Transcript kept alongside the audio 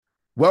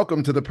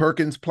Welcome to the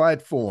Perkins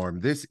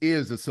Platform. This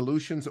is a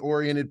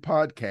solutions-oriented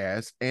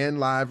podcast and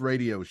live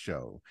radio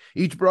show.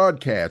 Each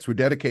broadcast, we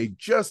dedicate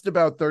just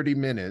about 30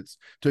 minutes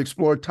to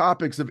explore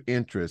topics of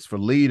interest for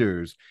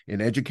leaders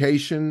in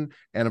education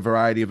and a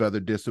variety of other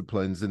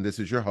disciplines. And this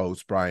is your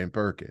host, Brian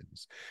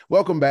Perkins.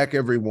 Welcome back,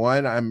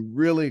 everyone. I'm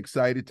really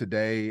excited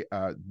today.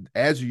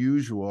 As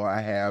usual,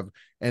 I have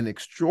an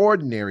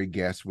extraordinary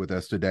guest with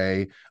us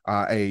today,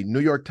 a New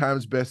York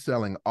Times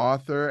bestselling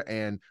author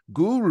and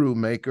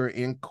GuruMaker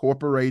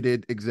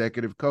Incorporated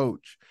executive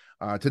coach.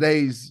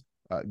 Today's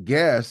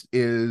guest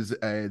is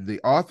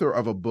the author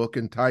of a book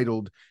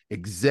entitled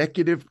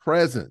Executive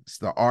Presence,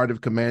 The Art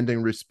of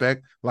Commanding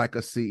Respect Like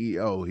a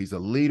CEO. He's a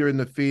leader in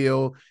the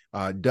field,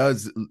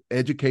 does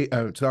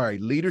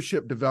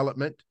leadership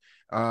development,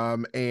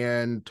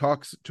 and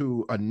talks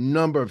to a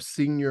number of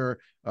senior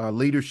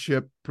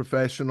leadership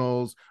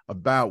professionals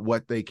about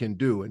what they can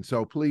do. And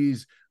so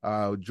please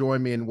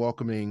join me in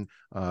welcoming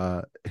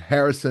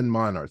Harrison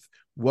Monarth.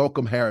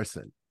 Welcome,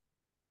 Harrison.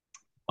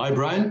 Hi,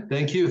 Brian.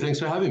 Thank you. Thanks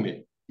for having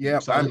me. Yeah,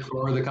 Excited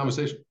for the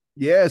conversation.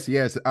 Yes.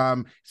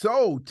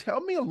 So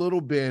tell me a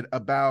little bit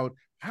about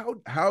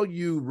how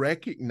you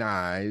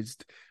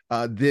recognized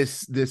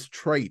this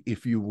trait,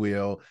 if you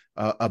will,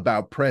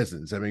 about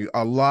presence. I mean,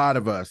 a lot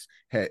of us,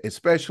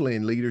 especially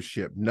in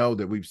leadership, know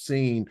that we've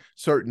seen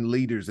certain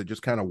leaders that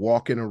just kind of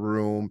walk in a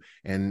room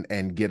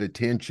and get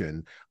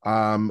attention.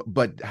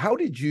 But how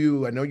did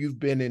you? I know you've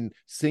been in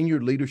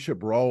senior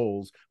leadership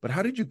roles, but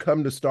how did you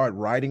come to start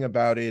writing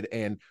about it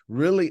and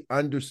really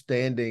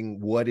understanding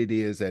what it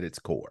is at its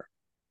core?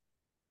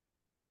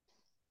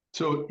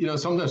 So,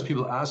 sometimes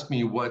people ask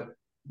me what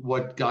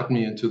got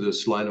me into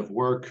this line of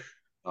work,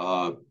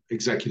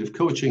 executive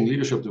coaching,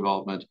 leadership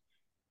development.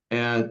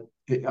 And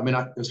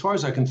as far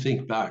as I can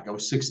think back, I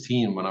was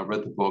 16 when I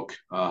read the book,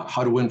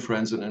 How to Win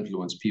Friends and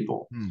Influence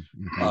People,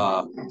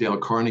 Dale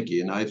Carnegie.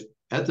 And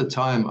at the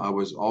time, I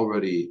was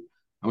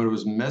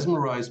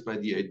mesmerized by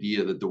the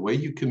idea that the way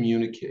you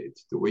communicate,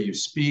 the way you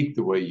speak,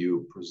 the way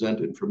you present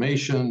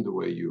information, the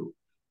way you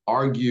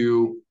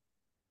argue,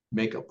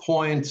 make a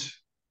point,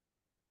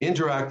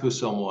 interact with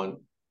someone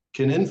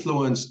can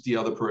influence the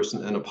other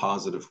person in a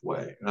positive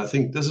way. And I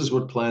think this is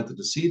what planted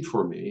the seed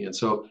for me. And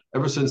so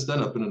ever since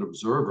then, I've been an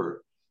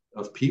observer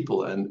of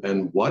people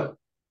and what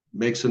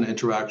makes an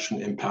interaction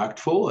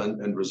impactful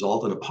and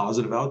result in a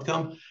positive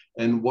outcome.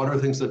 And what are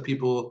things that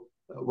people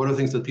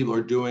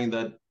are doing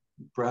that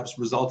perhaps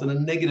result in a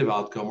negative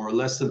outcome or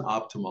less than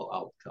optimal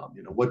outcome?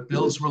 What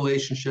builds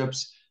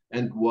relationships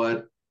and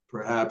what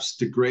perhaps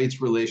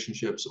degrades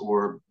relationships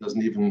or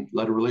doesn't even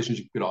let a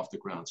relationship get off the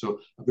ground. So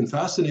I've been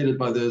fascinated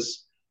by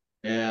this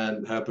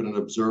and have been an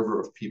observer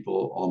of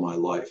people all my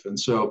life. And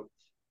so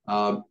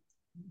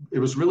it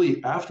was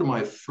really after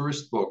my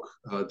first book,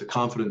 The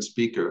Confident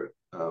Speaker,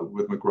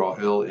 with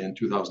McGraw-Hill in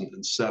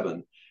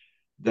 2007,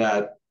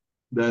 that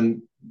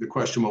then the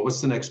question, well,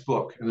 what's the next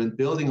book? And then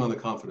building on The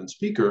Confident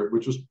Speaker,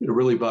 which was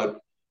really about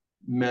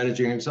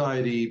managing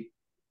anxiety,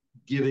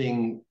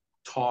 giving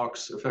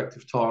talks,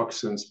 effective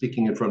talks, and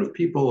speaking in front of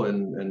people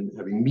and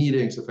having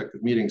meetings,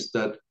 effective meetings,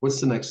 that what's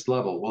the next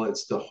level? Well,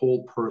 it's the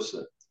whole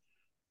person.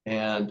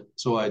 And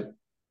so I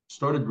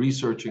started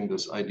researching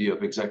this idea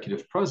of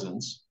executive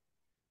presence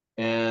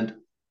and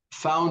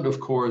found,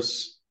 of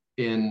course,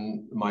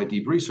 in my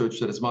deep research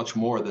that it's much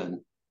more than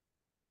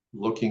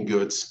looking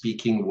good,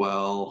 speaking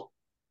well,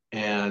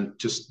 and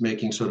just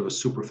making sort of a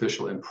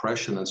superficial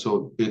impression. And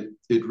so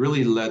it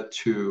really led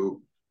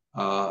to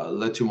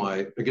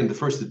the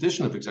first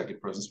edition of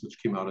Executive Presence,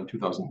 which came out in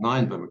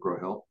 2009 by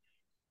McGraw-Hill.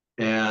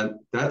 And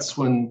that's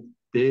when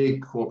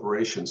big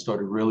corporations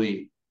started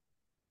really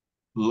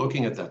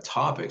looking at that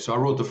topic. So I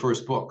wrote the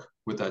first book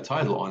with that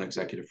title on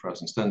executive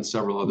presence. Then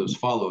several others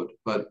followed.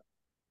 But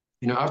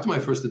after my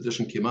first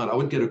edition came out, I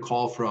would get a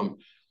call from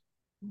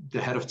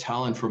the head of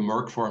talent for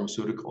Merck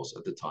Pharmaceuticals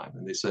at the time,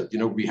 and they said,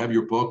 we have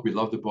your book, we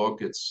love the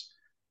book, it's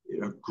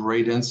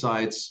great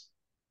insights,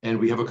 and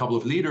we have a couple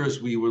of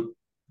leaders we would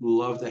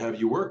love to have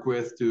you work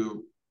with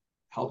to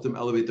help them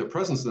elevate their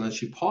presence. And then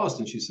she paused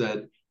and she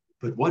said,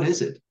 but what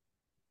is it?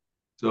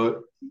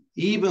 So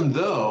even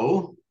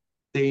though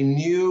they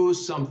knew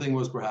something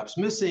was perhaps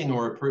missing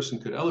or a person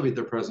could elevate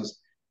their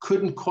presence,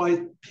 couldn't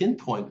quite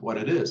pinpoint what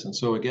it is. And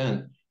so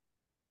again,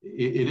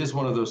 it is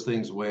one of those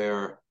things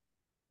where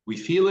we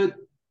feel it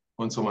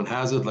when someone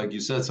has it. Like you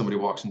said, somebody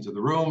walks into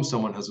the room,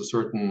 someone has a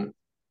certain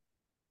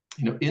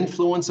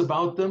influence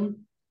about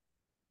them,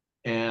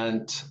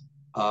 and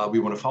we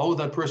want to follow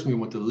that person. We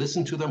want to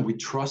listen to them. We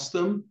trust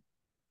them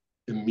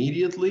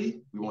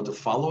immediately. We want to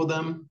follow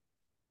them.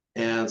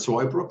 And so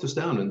I broke this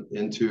down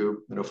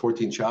into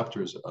 14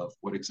 chapters of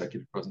what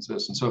executive presence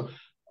is. And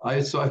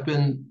so I've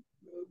been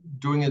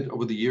doing it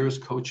over the years,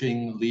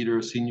 coaching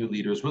leaders, senior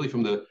leaders, really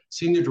from the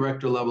senior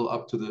director level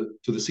up to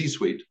the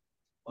C-suite.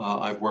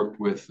 I've worked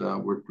with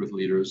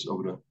leaders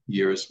over the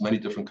years, many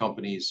different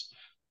companies,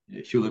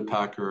 Hewlett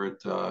Packard,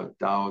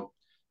 Dow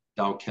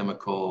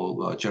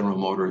Chemical, General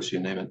Motors, you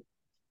name it.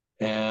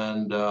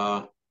 And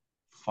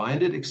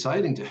find it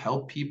exciting to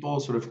help people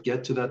sort of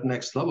get to that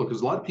next level.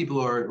 Because a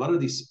lot of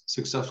these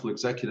successful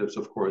executives,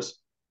 of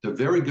course, they're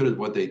very good at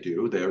what they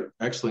do. They're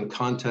excellent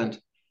content,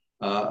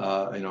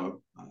 matter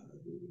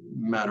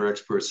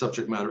experts,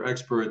 subject matter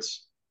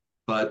experts.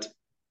 But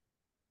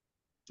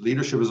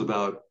leadership is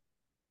about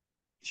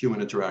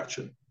human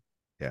interaction.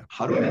 Yeah.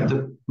 How do we get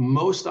the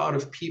most out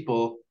of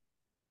people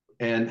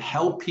and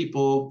help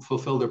people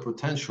fulfill their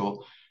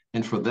potential?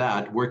 And for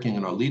that, working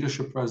on our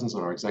leadership presence,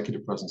 on our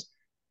executive presence,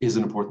 is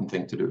an important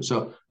thing to do.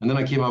 So, and then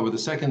I came out with a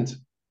second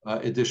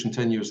edition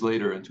 10 years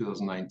later in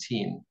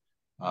 2019,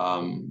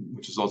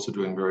 which is also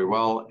doing very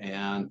well,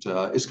 and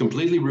is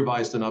completely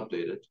revised and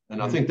updated.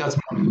 And I think that's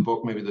part of the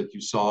book maybe that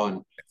you saw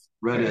and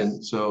read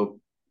in. So,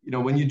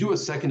 when you do a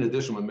second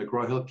edition, when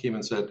McGraw-Hill came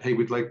and said, hey,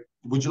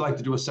 would you like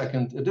to do a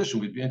second edition?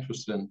 We'd be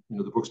interested in,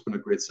 the book's been a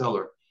great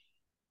seller.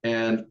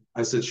 And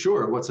I said,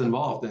 sure, what's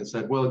involved? And it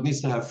said, well, it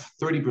needs to have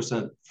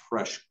 30%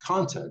 fresh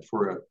content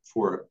for a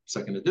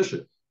second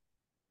edition.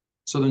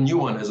 So the new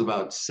one is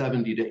about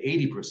 70 to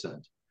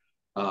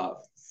 80%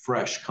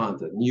 fresh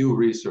content, new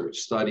research,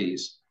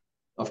 studies,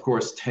 of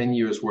course, 10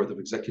 years worth of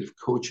executive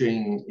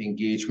coaching,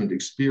 engagement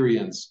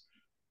experience,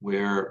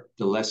 where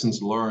the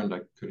lessons learned, I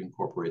could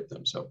incorporate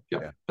them. So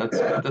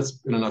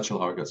that's in a nutshell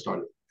how I got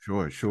started.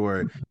 Sure.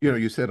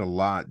 You said a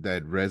lot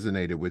that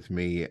resonated with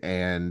me,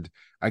 and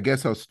I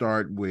guess I'll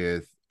start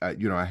with,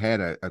 I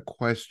had a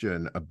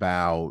question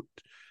about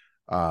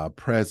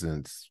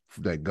presence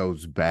that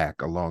goes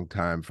back a long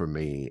time for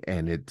me,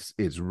 and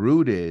it's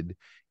rooted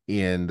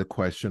in the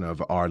question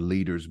of, are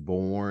leaders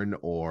born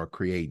or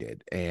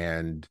created?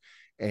 And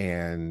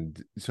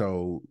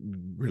so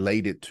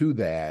related to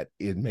that,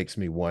 it makes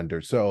me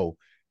wonder, so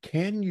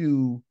can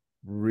you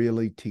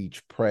really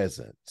teach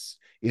presence?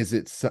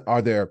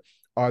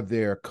 Are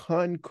there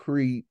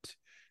concrete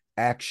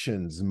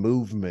actions,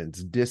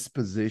 movements,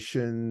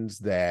 dispositions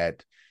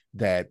that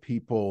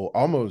people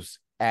almost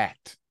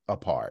act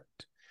apart?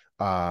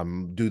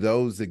 Do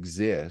those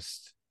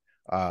exist?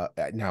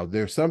 Now,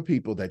 there's some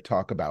people that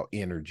talk about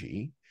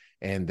energy,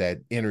 and that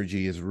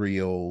energy is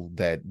real,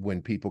 that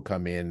when people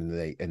come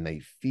in and they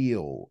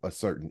feel a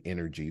certain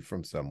energy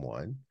from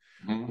someone.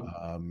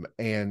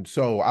 And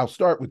so I'll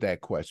start with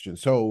that question.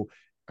 So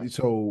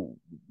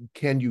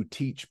can you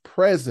teach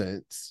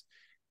presence?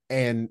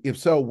 And if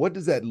so, what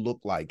does that look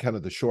like? Kind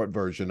of the short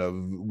version of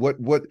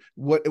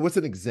what's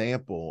an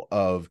example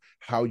of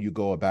how you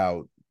go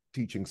about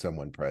teaching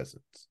someone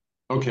presence?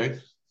 Okay.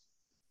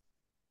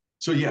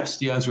 So yes,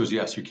 the answer is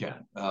yes, you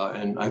can.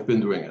 And I've been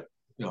doing it,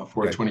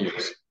 for 20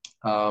 years.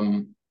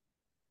 I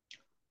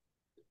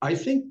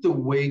think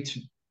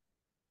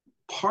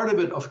part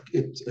of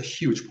it's a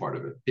huge part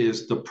of it,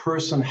 is the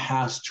person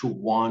has to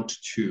want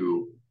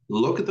to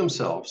look at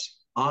themselves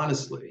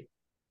honestly,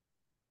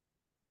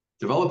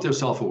 develop their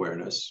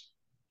self-awareness.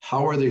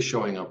 How are they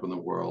showing up in the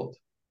world?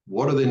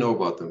 What do they know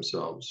about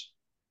themselves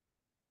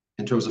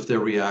in terms of their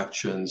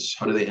reactions?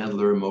 How do they handle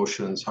their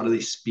emotions? How do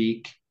they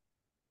speak?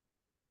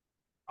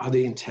 Are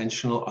they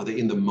intentional? Are they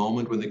in the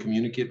moment when they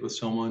communicate with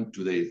someone?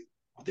 Are they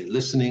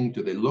listening?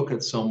 Do they look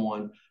at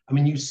someone? I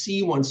mean, you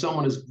see when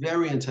someone is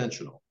very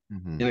intentional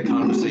in a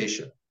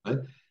conversation, right?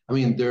 I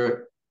mean,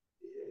 they're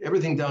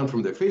everything down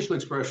from their facial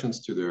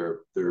expressions to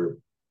their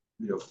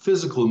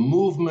physical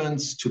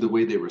movements, to the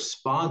way they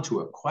respond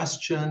to a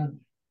question,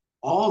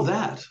 all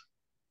that,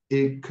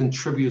 it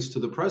contributes to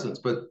the presence.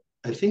 But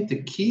I think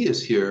the key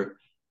is here,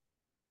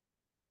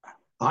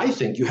 I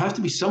think you have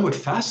to be somewhat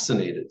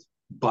fascinated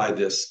by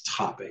this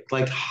topic.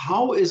 Like,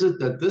 how is it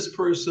that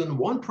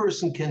one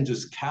person can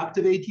just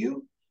captivate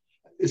you?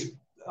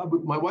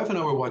 My wife and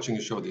I were watching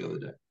a show the other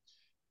day,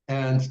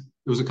 and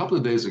it was a couple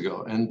of days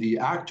ago, and the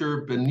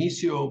actor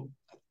Benicio,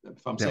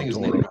 if I'm saying his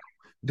name,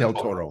 Del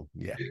Toro,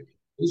 yeah.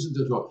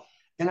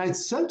 And I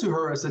said to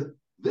her, I said,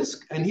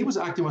 and he was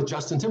acting with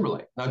Justin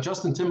Timberlake. Now,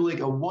 Justin Timberlake,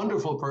 a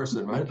wonderful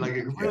person, right? Like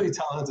a really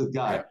talented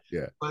guy.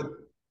 Yeah. But,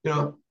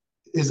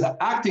 his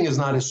acting is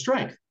not his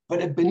strength.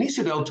 But at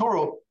Benicio del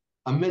Toro,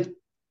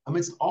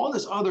 amidst all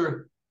this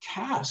other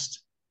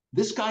cast,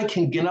 this guy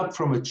can get up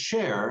from a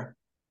chair,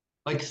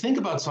 like think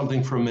about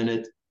something for a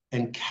minute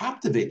and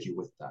captivate you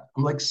with that.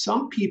 I'm like,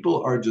 some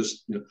people are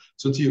just,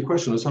 so to your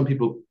question, are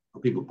people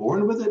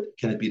born with it?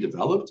 Can it be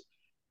developed?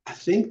 I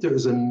think there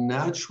is a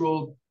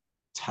natural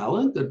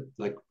talent that,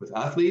 like with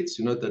athletes,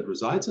 that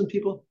resides in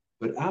people,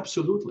 but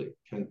absolutely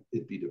can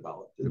it be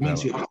developed. It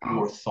means you have to be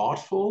more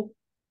thoughtful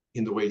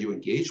in the way you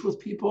engage with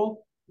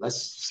people,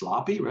 less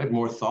sloppy, right?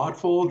 More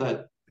thoughtful,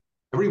 that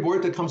every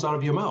word that comes out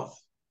of your mouth.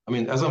 I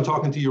mean, as I'm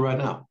talking to you right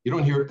now, you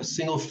don't hear a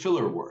single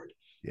filler word.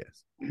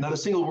 Yes. Not a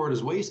single word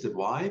is wasted.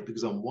 Why?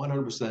 Because I'm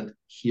 100%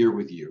 here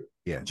with you.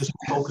 Yes. I'm just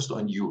focused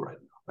on you right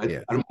now, right?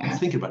 Yes. I don't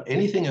think about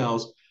anything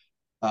else.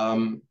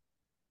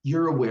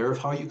 You're aware of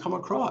how you come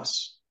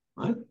across,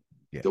 right?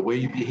 Yeah. The way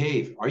you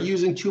behave. Are you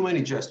using too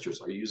many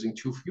gestures? Are you using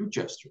too few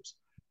gestures?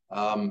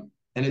 And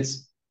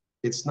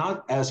it's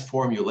not as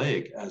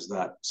formulaic as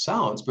that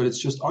sounds, but it's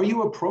just, are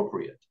you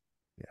appropriate?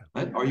 Yeah.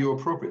 Right? Are you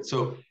appropriate?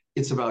 So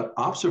it's about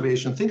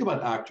observation. Think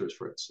about actors,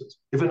 for instance.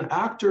 If an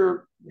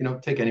actor,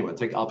 take anyone,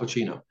 take Al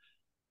Pacino.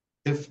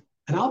 If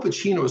an Al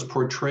Pacino is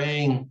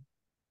portraying,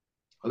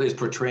 whether he's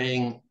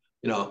portraying,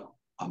 a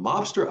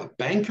mobster, a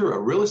banker, a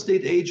real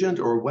estate agent,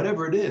 or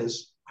whatever it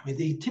is, I mean,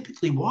 they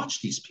typically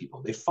watch these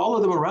people. They follow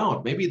them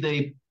around. Maybe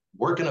they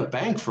work in a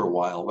bank for a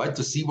while, right,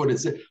 to see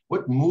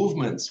what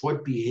movements,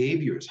 what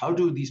behaviors, how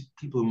do these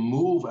people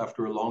move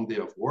after a long day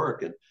of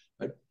work, and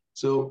right?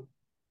 So,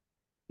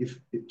 if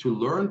to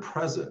learn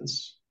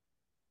presence,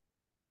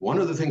 one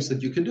of the things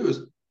that you can do is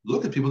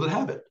look at people that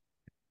have it,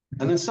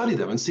 and then study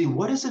them and see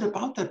what is it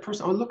about that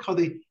person. Oh, look how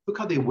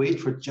they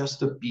wait for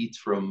just a beat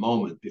for a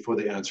moment before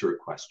they answer a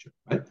question,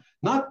 right?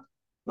 Not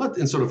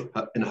in sort of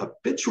in a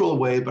habitual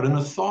way, but in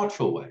a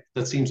thoughtful way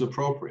that seems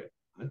appropriate.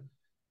 Right?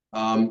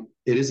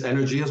 It is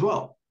energy as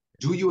well.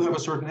 Do you have a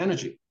certain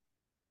energy?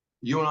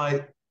 You and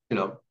I,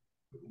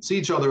 see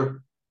each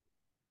other.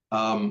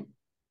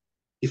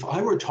 If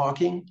I were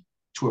talking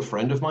to a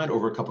friend of mine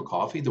over a cup of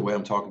coffee, the way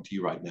I'm talking to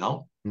you right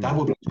now, that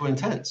would be too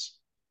intense.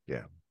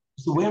 Yeah.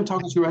 The way I'm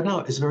talking to you right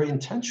now is very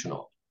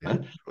intentional,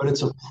 right? But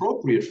it's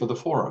appropriate for the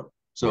forum.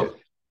 So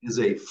is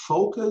a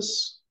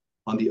focus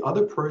on the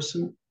other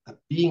person,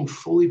 being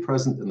fully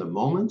present in the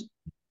moment,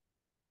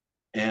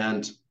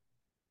 and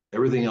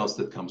everything else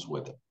that comes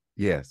with it.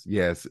 Yes,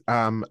 yes.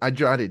 I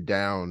jotted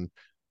down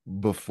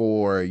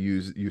before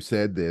you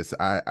said this.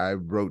 I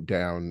wrote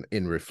down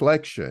in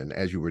reflection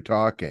as you were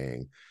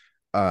talking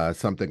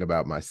something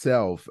about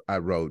myself. I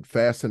wrote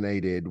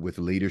fascinated with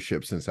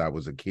leadership since I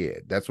was a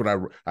kid. That's what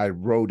I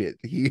wrote it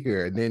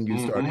here. And then you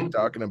started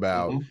talking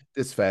about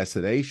this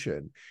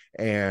fascination.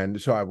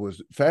 And so I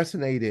was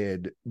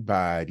fascinated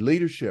by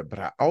leadership, but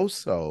I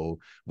also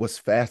was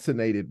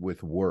fascinated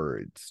with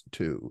words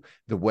too,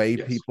 the way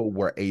people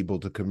were able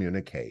to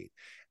communicate.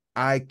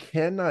 I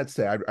cannot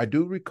say, I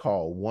do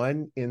recall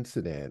one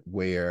incident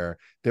where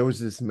there was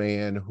this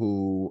man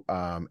who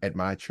at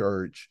my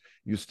church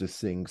used to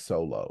sing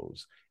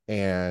solos.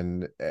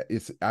 And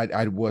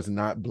I was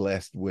not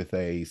blessed with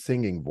a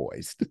singing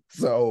voice.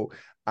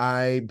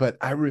 But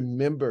I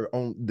remember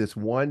on this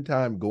one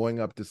time going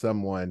up to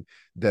someone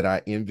that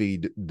I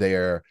envied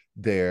their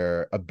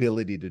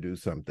ability to do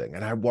something.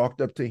 And I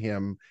walked up to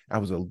him. I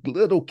was a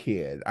little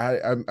kid.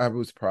 I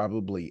was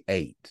probably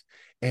 8.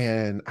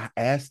 And I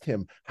asked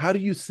him, how do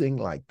you sing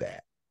like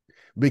that?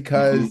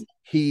 Because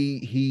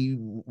he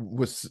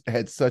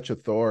had such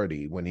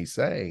authority when he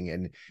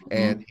sang,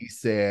 and he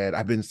said,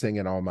 I've been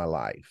singing all my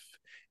life.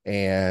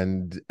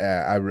 And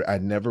I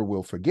never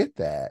will forget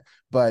that.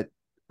 But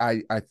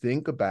I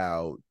think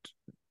about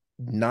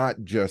not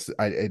just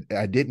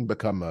I didn't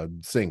become a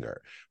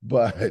singer,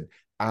 but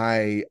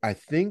I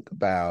think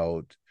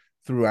about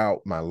throughout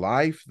my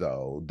life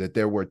though that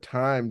there were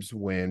times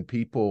when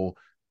people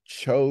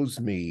chose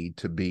me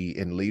to be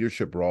in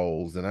leadership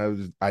roles,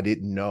 and I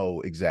didn't know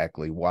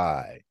exactly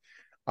why.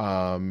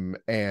 And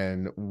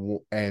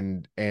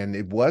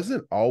it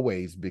wasn't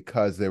always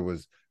because there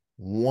was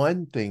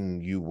one thing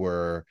you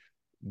were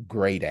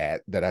great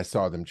at that I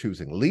saw them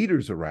choosing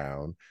leaders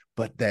around,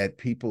 but that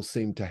people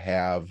seem to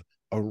have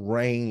a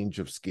range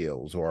of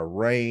skills or a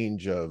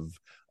range of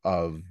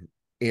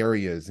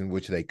areas in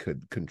which they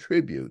could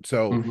contribute.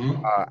 So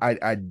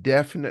I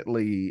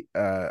definitely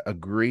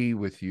agree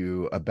with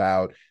you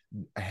about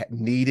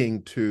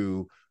needing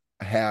to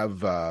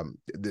have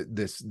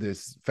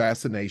this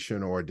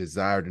fascination or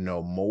desire to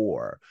know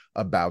more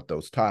about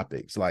those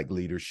topics like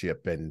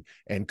leadership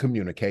and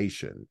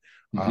communication.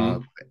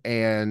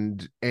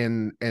 And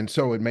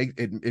so it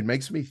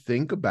makes me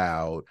think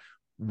about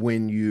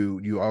when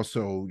you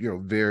also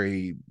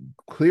very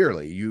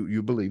clearly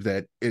you believe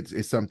that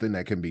it's something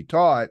that can be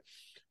taught.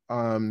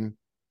 I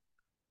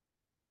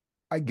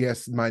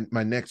guess my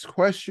next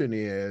question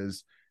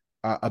is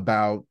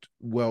about,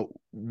 well,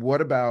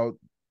 what about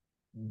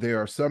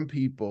there are some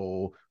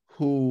people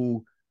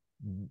who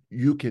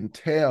you can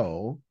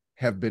tell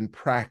have been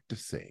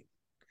practicing,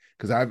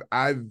 because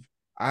I've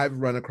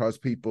run across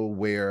people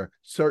where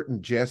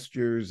certain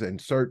gestures and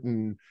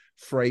certain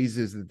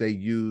phrases that they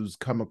use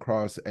come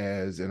across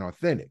as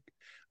inauthentic.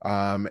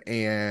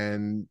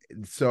 And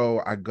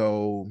so I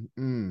go,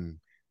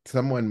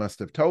 someone must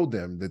have told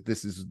them that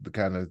this is the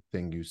kind of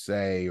thing you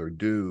say or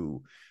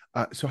do.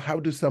 So how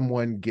does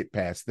someone get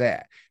past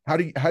that? How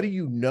do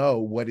you know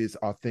what is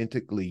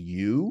authentically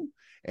you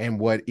and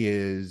what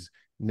is,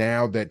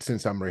 now that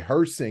since I'm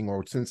rehearsing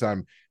or since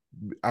I'm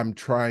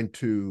trying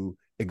to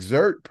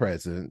exert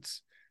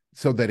presence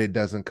so that it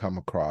doesn't come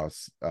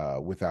across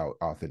without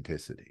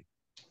authenticity?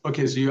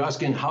 Okay, so you're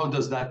asking, how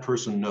does that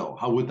person know?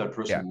 How would that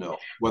person know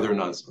whether or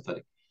not it's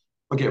authentic?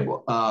 Okay,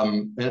 well,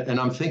 and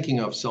I'm thinking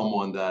of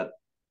someone that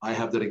I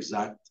have that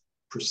exact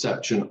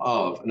perception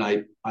of, and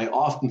I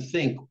often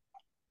think,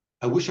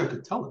 I wish I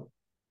could tell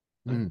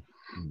them.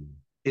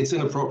 It's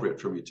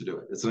inappropriate for me to do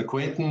it. It's an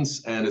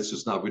acquaintance, and it's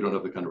just not, we don't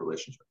have the kind of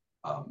relationship.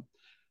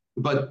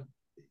 But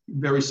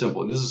very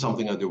simple, and this is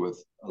something I do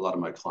with a lot of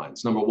my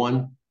clients. Number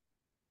one,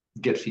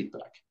 get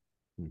feedback.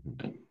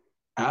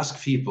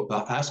 Ask people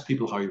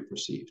how you're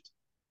perceived.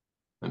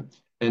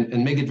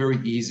 and make it very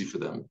easy for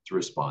them to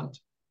respond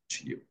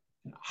to you.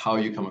 How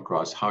you come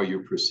across, how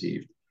you're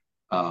perceived,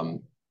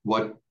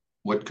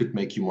 what could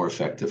make you more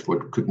effective,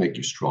 what could make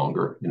you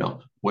stronger,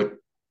 what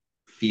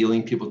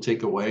feeling people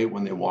take away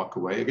when they walk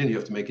away. Again, you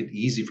have to make it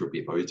easy for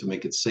people. You have to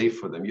make it safe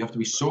for them. You have to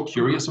be so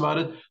curious about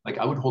it. Like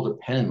I would hold a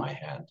pen in my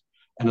hand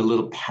and a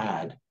little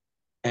pad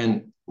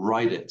and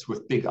write it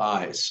with big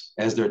eyes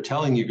as they're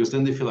telling you, because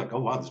then they feel like, oh,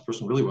 wow, this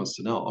person really wants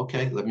to know.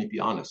 Okay, let me be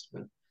honest.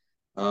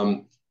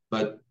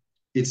 But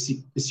it's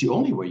the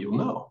only way you'll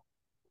know,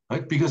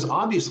 right? Because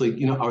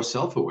obviously, our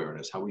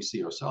self-awareness, how we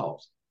see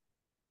ourselves,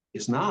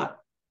 is not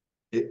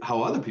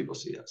how other people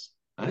see us,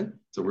 right?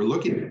 So we're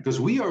looking, because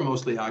we are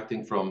mostly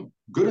acting from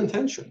good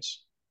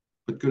intentions,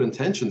 but good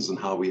intentions and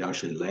how we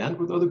actually land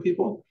with other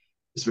people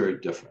is very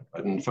different.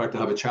 Right? And in fact, I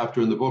have a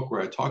chapter in the book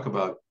where I talk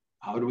about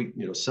how do we,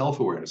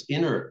 self-awareness,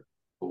 inner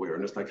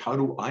awareness, like how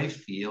do I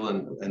feel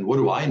and what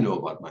do I know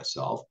about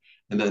myself?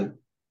 And then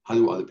how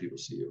do other people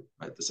see you,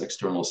 right? This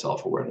external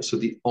self-awareness. So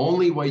the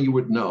only way you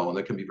would know, and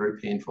that can be very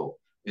painful,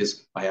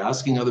 is by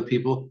asking other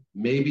people.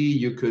 Maybe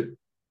you could,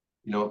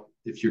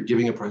 if you're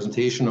giving a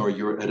presentation or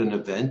you're at an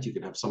event, you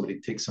can have somebody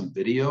take some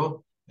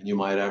video and you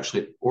might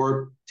actually,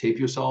 or tape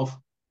yourself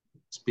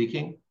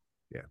speaking.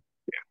 Yeah.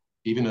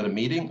 Even at a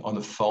meeting on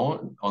the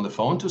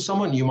phone to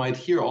someone, you might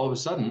hear all of a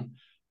sudden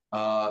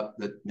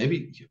that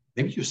maybe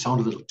you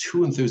sound a little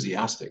too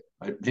enthusiastic,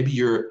 right? Maybe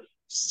you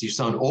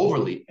sound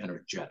overly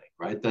energetic,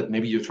 right? That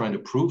maybe you're trying to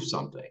prove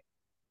something.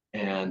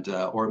 And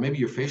or maybe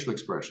your facial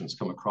expressions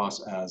come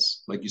across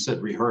as, like you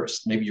said,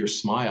 rehearsed. Maybe your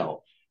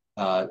smile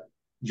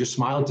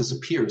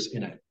disappears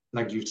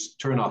like you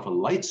turn off a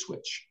light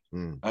switch,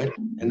 right?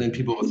 And then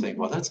people will think,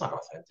 well, that's not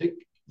authentic.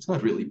 It's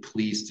not really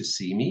pleased to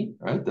see me,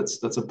 right?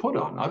 That's a put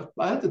on.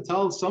 I had to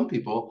tell some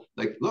people,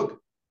 like, look,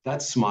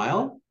 that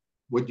smile,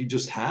 what you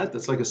just had,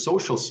 that's like a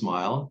social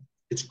smile.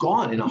 It's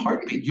gone in a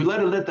heartbeat. You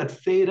let that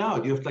fade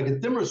out. You have like a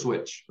dimmer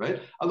switch,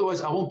 right?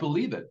 Otherwise, I won't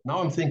believe it. Now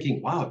I'm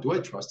thinking, wow, do I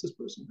trust this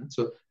person? And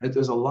so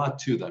there's a lot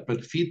to that.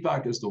 But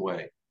feedback is the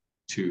way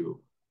to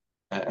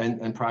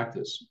and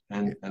practice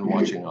and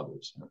watching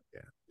others.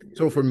 Yeah.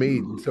 So for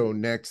me,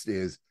 next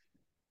is,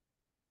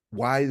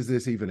 why is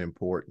this even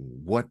important?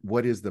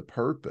 What is the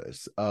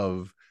purpose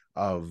of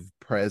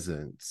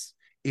presence?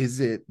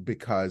 Is it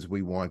because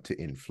we want to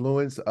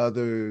influence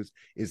others?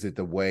 Is it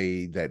the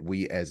way that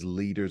we as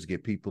leaders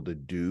get people to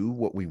do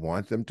what we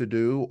want them to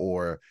do,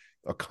 or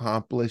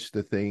accomplish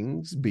the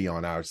things, be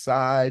on our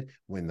side,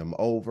 win them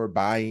over,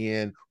 buy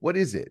in? What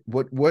is it?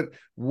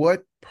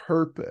 What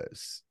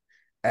purpose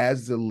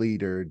as the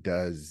leader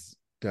does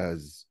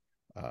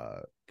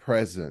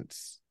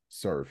presence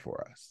serve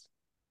for us?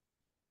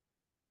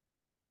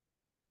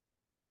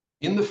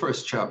 In the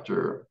first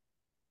chapter,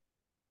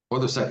 or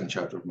the second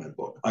chapter of my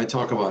book, I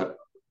talk about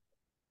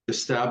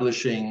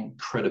establishing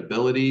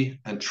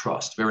credibility and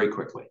trust very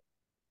quickly.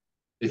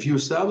 If you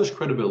establish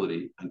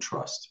credibility and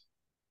trust,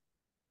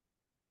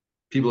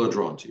 people are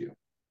drawn to you.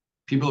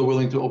 People are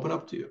willing to open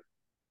up to you.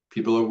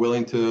 People are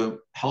willing to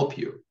help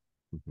you.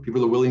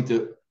 People are willing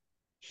to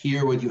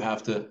hear what you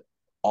have to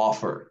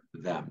offer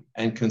them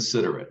and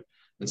consider it.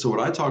 And so what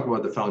I talk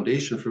about, the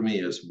foundation for me,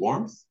 is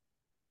warmth,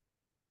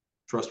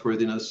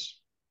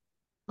 trustworthiness,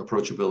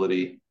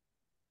 approachability,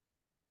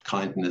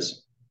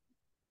 kindness,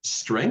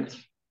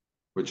 strength,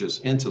 which is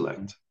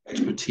intellect,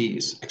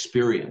 expertise,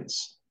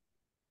 experience,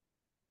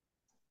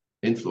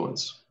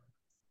 influence,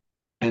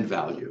 and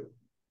value.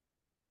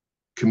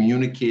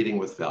 Communicating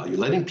with value,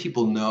 letting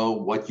people know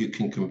what you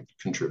can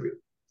contribute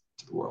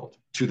to the world,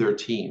 to their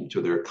team,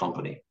 to their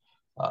company,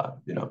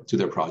 to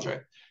their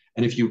project.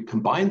 And if you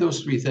combine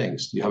those three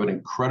things, you have an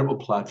incredible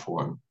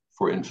platform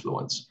for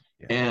influence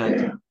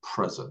and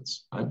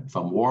presence. Right? If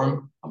I'm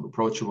warm, I'm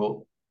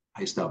approachable,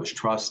 I establish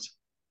trust.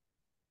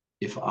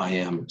 If I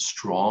am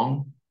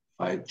strong,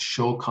 if I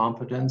show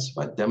competence, if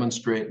I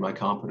demonstrate my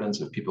competence,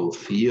 if people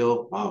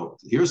feel, wow,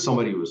 here's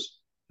somebody who's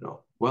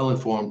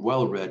well-informed,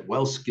 well-read,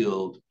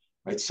 well-skilled,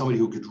 right? Somebody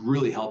who could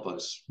really help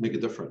us make a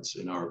difference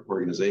in our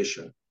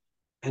organization.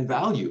 And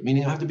value,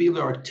 meaning I have to be able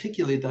to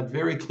articulate that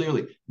very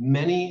clearly.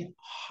 Many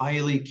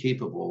highly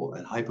capable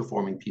and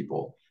high-performing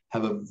people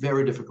have a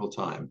very difficult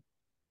time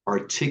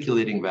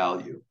articulating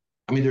value.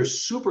 I mean, they're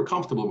super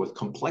comfortable with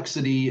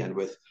complexity and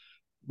with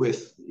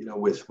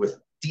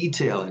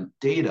detail and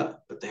data,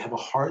 but they have a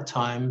hard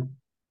time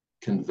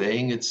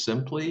conveying it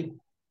simply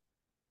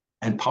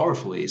and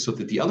powerfully so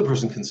that the other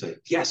person can say,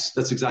 yes,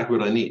 that's exactly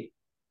what I need.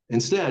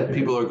 Instead,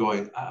 people are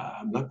going,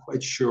 I'm not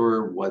quite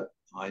sure what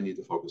I need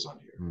to focus on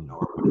here,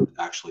 or what it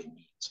actually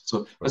means.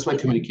 So that's why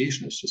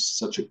communication is just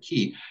such a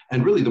key.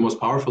 And really, the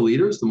most powerful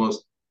leaders, the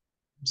most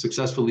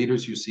successful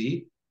leaders you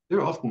see,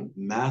 they're often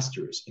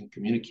masters in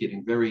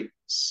communicating very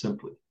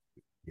simply.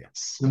 Yeah.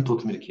 Simple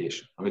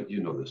communication. I mean,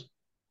 you know this.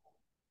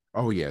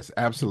 Oh, yes,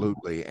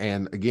 absolutely.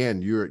 And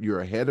again, you're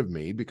ahead of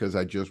me, because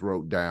I just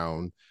wrote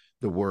down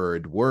the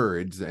word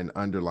words and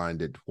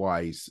underlined it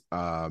twice,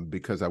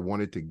 because I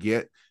wanted to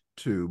get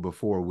to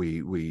before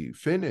we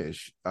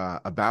finish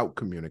about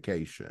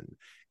communication.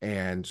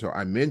 And so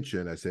I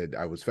said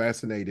I was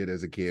fascinated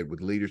as a kid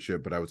with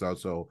leadership, but I was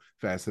also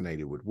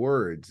fascinated with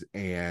words.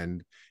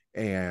 And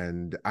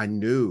I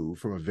knew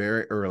from a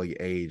very early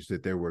age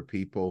that there were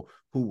people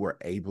who were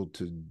able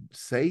to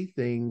say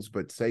things,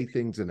 but say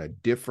things in a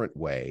different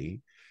way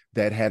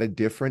that had a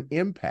different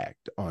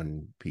impact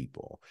on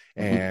people.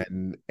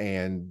 And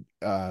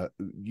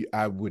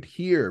I would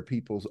hear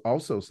people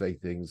also say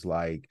things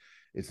like,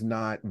 it's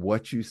not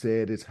what you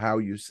said, it's how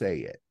you say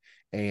it.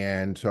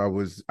 And so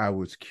I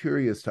was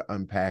curious to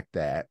unpack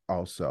that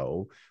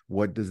also.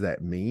 What does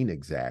that mean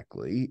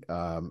exactly?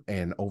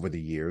 And over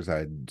the years,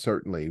 I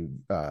certainly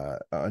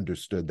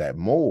understood that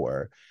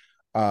more.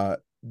 Uh,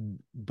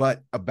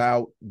 but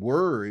about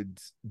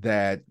words,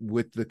 that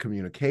with the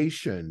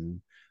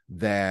communication,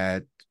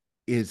 that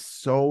is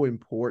so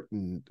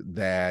important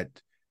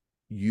that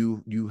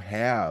you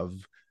have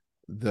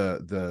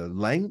the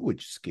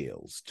language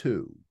skills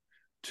too,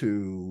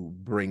 to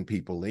bring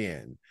people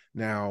in.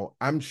 Now,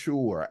 I'm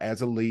sure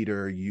as a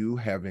leader, you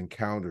have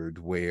encountered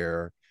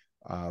where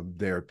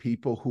there are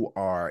people who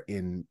are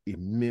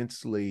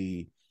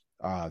immensely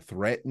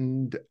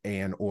threatened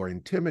and or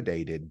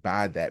intimidated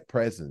by that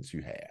presence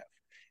you have.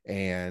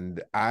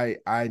 And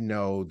I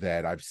know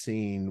that I've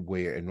seen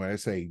where, and when I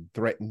say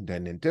threatened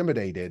and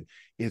intimidated,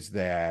 is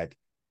that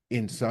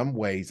in some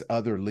ways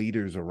other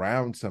leaders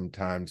around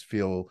sometimes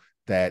feel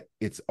that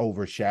it's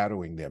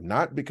overshadowing them,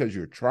 not because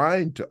you're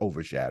trying to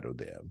overshadow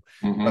them,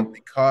 but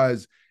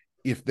because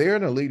if they're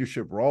in a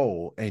leadership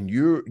role and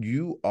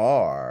you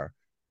are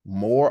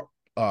more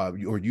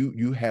or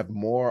you have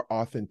more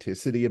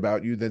authenticity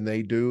about you than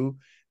they do,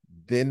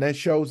 then that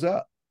shows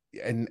up.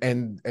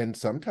 And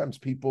sometimes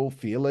people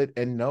feel it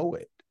and know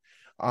it.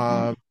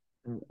 Um,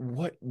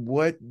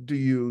 what do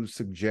you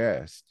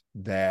suggest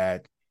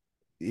that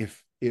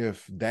if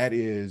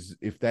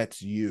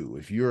that's you,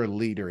 if you're a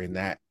leader in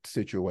that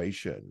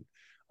situation,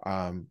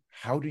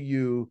 how do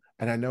you,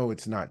 and I know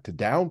it's not to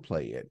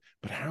downplay it,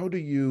 but how do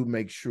you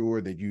make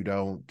sure that you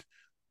don't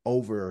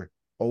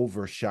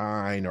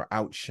overshine or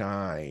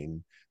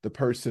outshine the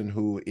person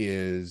who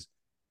is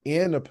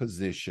in a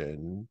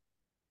position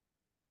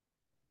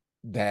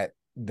that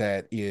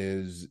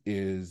is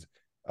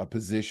a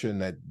position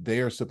that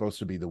they're supposed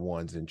to be the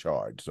ones in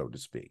charge, so to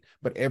speak,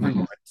 but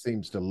everyone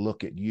seems to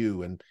look at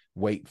you and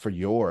wait for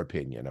your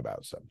opinion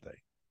about something.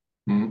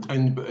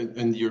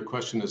 And your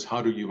question is,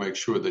 how do you make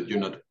sure that you're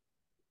not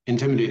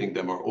intimidating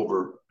them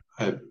or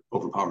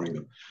overpowering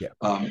them? Yeah.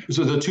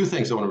 So there are two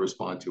things I want to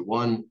respond to.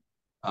 One,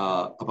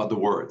 about the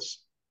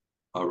words,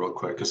 real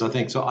quick, because I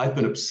think so. I've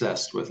been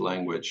obsessed with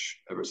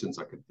language ever since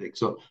I could think.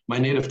 So my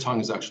native tongue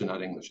is actually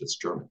not English; it's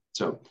German.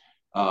 So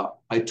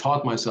I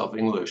taught myself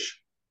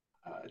English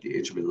at the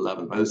age of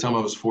 11. By the time I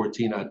was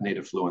 14, I had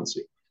native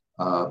fluency.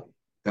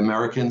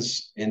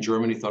 Americans in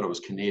Germany thought I was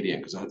Canadian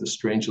because I had this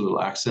strange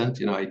little accent.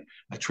 You know, I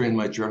trained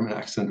my German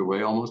accent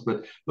away almost.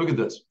 But look at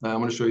this. I'm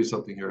going to show you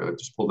something here. I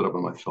just pulled it up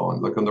on my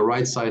phone. Look on the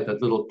right side,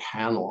 that little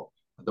panel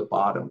at the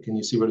bottom. Can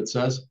you see what it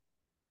says?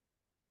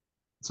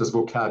 It says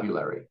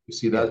vocabulary. You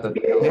see that?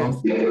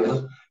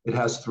 Yes. It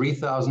has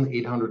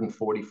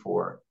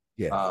 3,844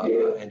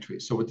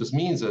 entries. So what this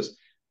means is,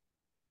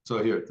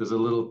 so here, there's a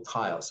little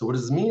tile. So what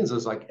this means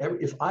is like,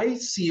 if I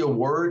see a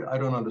word I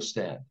don't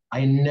understand,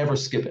 I never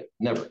skip it,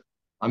 never.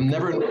 I'm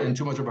never in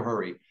too much of a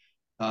hurry.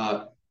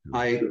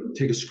 I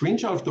take a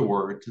screenshot of the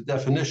word, the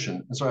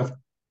definition, and so I have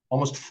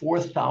almost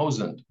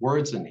 4,000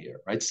 words in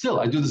here, right? Still,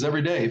 I do this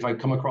every day. If I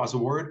come across a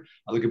word,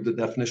 I look up the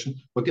definition.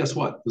 But guess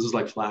what? This is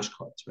like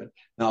flashcards, right?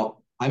 Now,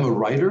 I'm a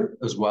writer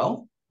as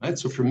well, right?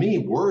 So for me,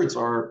 words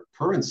are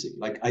currency.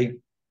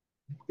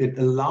 It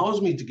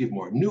allows me to give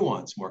more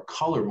nuance, more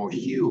color, more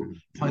hue,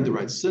 find the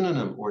right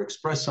synonym, or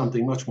express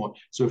something much more.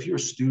 So if you're a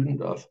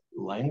student of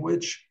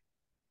language,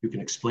 you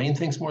can explain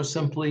things more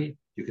simply.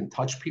 You can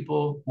touch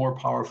people more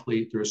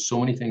powerfully. There's so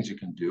many things you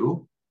can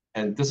do.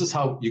 And this is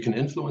how you can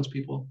influence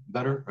people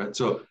better, right?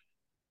 So,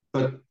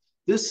 but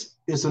this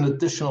is an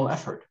additional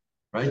effort,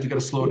 right? You got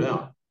to slow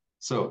down.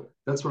 So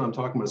that's what I'm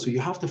talking about. So you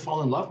have to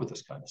fall in love with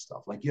this kind of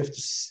stuff. Like you have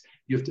to,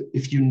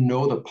 if you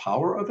know the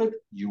power of it,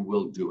 you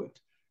will do it.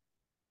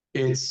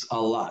 It's a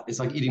lot. It's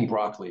like eating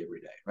broccoli every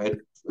day, right?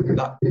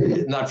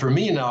 Not for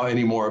me now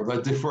anymore,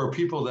 but for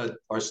people that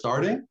are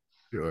starting.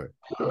 Sure.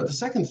 The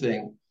second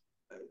thing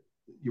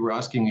you were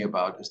asking me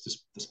about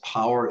is this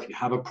power. If you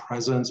have a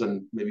presence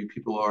and maybe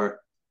people are,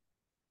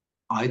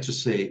 I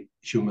just say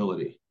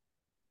humility,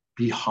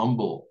 be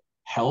humble,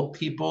 help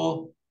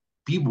people,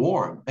 be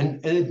warm.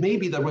 And it may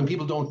be that when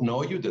people don't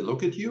know you, they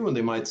look at you and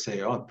they might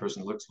say, oh, the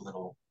person looks a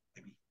little,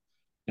 maybe,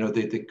 you know,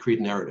 they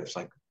create narratives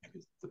like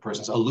maybe the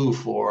person's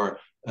aloof or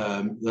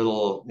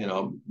little, you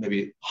know,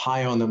 maybe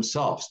high on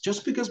themselves,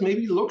 just because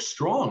maybe looks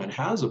strong and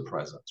has a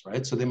presence,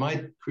 right? So they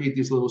might create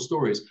these little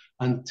stories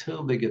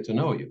until they get to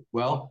know you.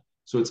 Well,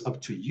 so it's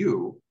up to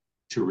you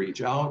to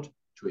reach out,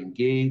 to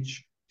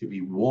engage, to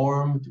be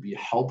warm, to be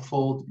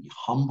helpful, to be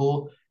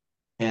humble,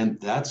 And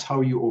that's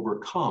how you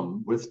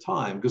overcome with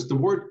time, because the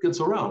word gets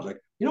around like,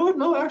 you know what?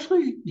 No,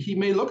 actually, he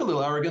may look a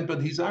little arrogant,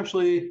 but he's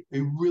actually a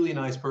really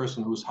nice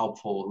person who's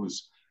helpful,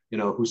 who's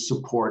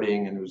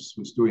supporting, and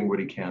who's doing what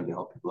he can to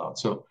help people out.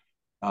 So,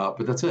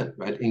 but that's it,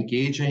 right?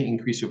 Engaging,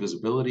 increase your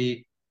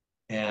visibility,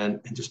 and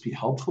just be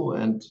helpful,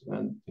 and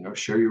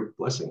share your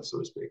blessings, so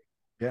to speak.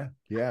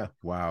 Yeah.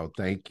 Wow.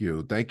 Thank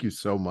you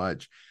so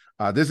much.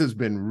 This has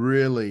been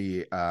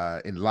really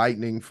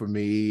enlightening for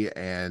me,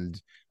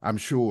 and I'm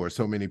sure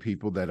so many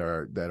people that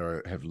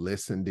have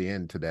listened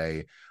in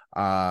today.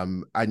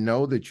 I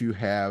know that you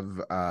have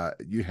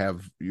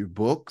your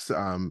books,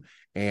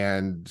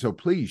 and so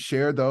please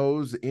share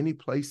those. Any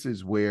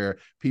places where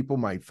people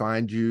might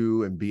find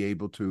you and be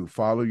able to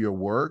follow your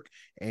work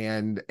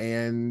and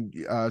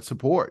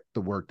support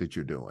the work that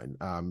you're doing.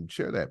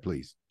 Share that,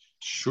 please.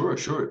 Sure.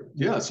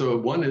 Yeah. So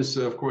one is,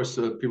 of course,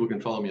 people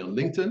can follow me on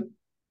LinkedIn.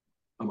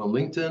 I'm on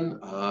LinkedIn.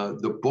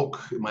 The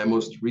book, my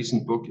most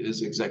recent book,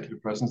 is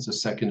Executive Presence, the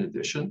second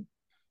edition.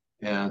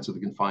 And so they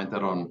can find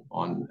that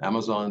on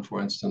Amazon, for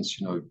instance.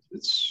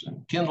 It's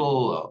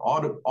Kindle,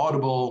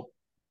 Audible,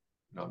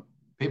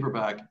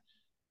 paperback,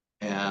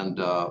 and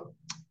then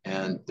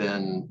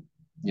a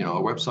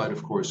website,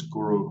 of course,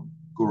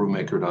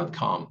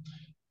 GuruMaker.com.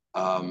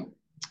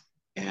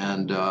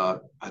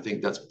 I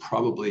think those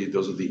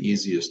are the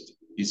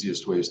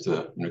easiest ways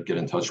to get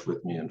in touch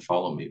with me and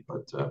follow me.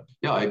 But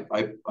I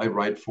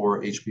write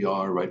for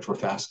HBR, write for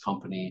Fast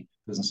Company,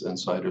 Business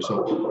Insider.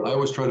 So I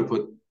always try to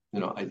put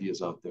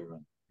ideas out there.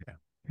 Yeah.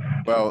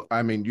 Well,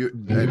 I mean,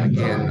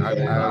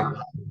 I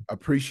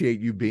appreciate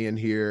you being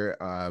here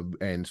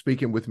and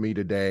speaking with me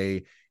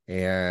today.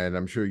 And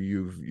I'm sure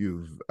you've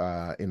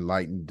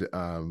enlightened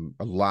a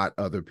lot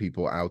other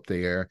people out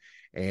there.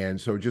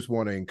 And so just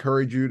want to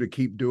encourage you to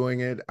keep doing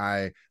it.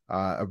 I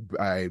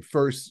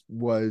first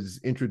was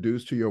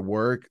introduced to your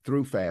work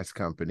through Fast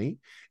Company,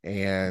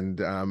 and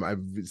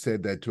I've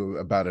said that to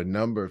about a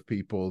number of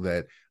people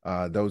that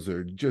those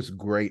are just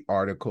great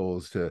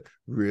articles to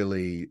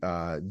really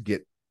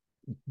get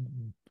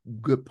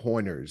good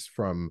pointers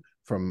from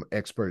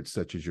experts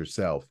such as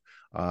yourself.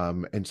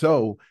 And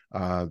so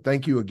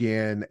thank you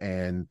again.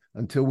 And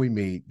until we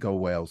meet, go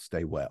well,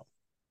 stay well.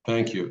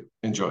 Thank you.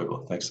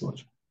 Enjoyable. Thanks so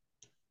much.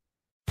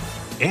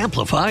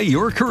 Amplify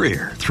your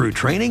career through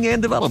training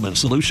and development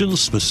solutions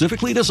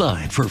specifically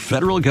designed for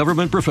federal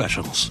government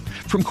professionals.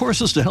 From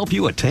courses to help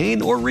you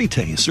attain or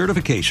retain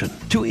certification,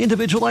 to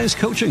individualized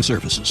coaching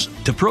services,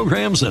 to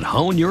programs that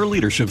hone your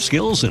leadership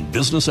skills and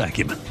business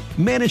acumen,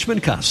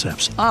 Management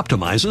Concepts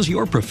optimizes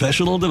your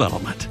professional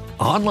development.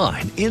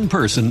 Online, in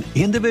person,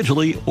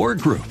 individually, or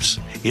groups,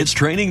 it's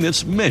training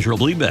that's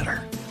measurably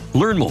better.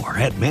 Learn more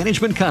at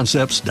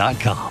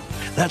managementconcepts.com.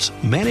 That's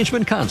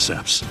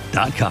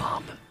managementconcepts.com.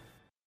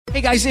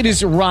 Hey guys, it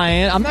is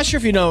Ryan. I'm not sure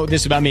if you know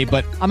this about me,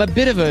 but I'm a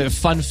bit of a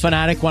fun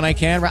fanatic when I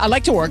can. I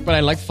like to work, but I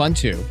like fun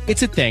too.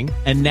 It's a thing.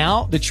 And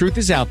now the truth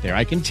is out there.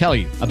 I can tell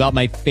you about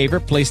my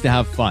favorite place to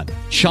have fun.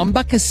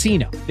 Chumba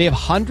Casino. They have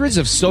hundreds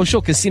of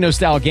social casino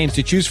style games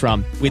to choose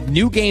from with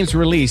new games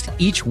released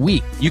each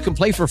week. You can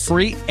play for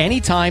free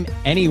anytime,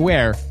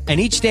 anywhere. And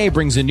each day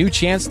brings a new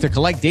chance to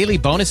collect daily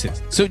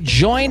bonuses. So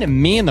join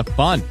me in the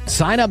fun.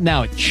 Sign up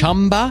now at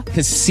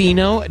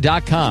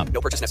ChumbaCasino.com.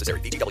 No purchase necessary.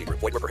 VGW.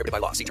 Void where prohibited by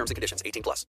law. See terms and conditions. 18+.